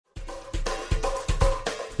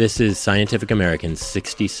This is Scientific American's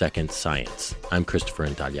 60-Second Science. I'm Christopher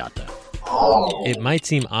Intagliata. It might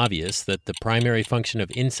seem obvious that the primary function of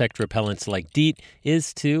insect repellents like DEET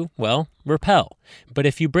is to, well, repel. But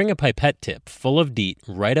if you bring a pipette tip full of DEET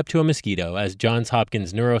right up to a mosquito, as Johns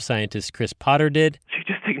Hopkins neuroscientist Chris Potter did, she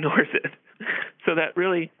just ignores it. So that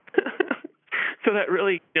really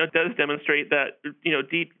does demonstrate that,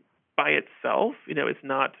 DEET by itself, is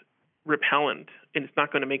not repellent, and it's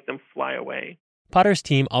not going to make them fly away. Potter's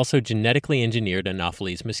team also genetically engineered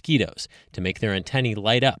Anopheles mosquitoes to make their antennae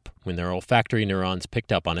light up when their olfactory neurons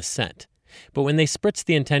picked up on a scent. But when they spritzed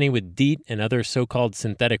the antennae with DEET and other so-called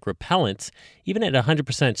synthetic repellents, even at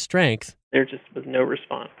 100% strength, there just was no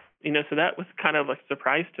response. So that was kind of a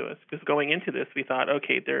surprise to us, because going into this, we thought,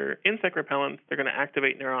 okay, they're insect repellents, they're going to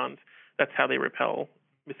activate neurons. That's how they repel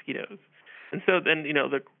mosquitoes. And so then,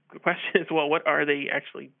 the question is, well, what are they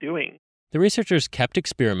actually doing? The researchers kept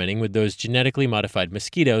experimenting with those genetically modified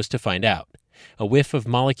mosquitoes to find out. A whiff of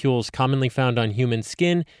molecules commonly found on human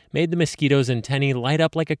skin made the mosquitoes' antennae light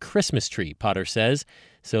up like a Christmas tree, Potter says,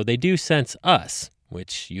 so they do sense us,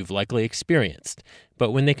 which you've likely experienced.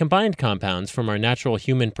 But when they combined compounds from our natural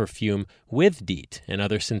human perfume with DEET and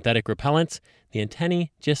other synthetic repellents, the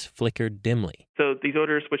antennae just flickered dimly. So these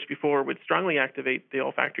odors, which before would strongly activate the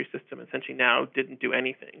olfactory system, essentially now didn't do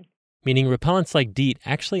anything. Meaning repellents like DEET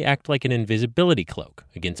actually act like an invisibility cloak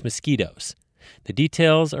against mosquitoes. The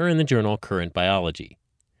details are in the journal Current Biology.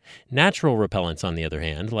 Natural repellents, on the other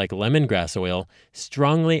hand, like lemongrass oil,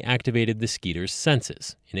 strongly activated the skeeter's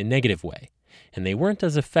senses in a negative way, and they weren't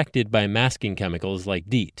as affected by masking chemicals like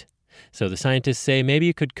DEET. So the scientists say maybe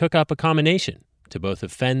you could cook up a combination to both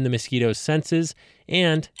offend the mosquito's senses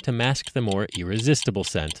and to mask the more irresistible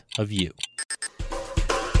scent of you.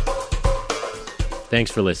 Thanks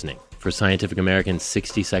for listening. For Scientific American's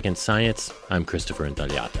 60-Second Science, I'm Christopher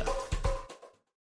Intagliata.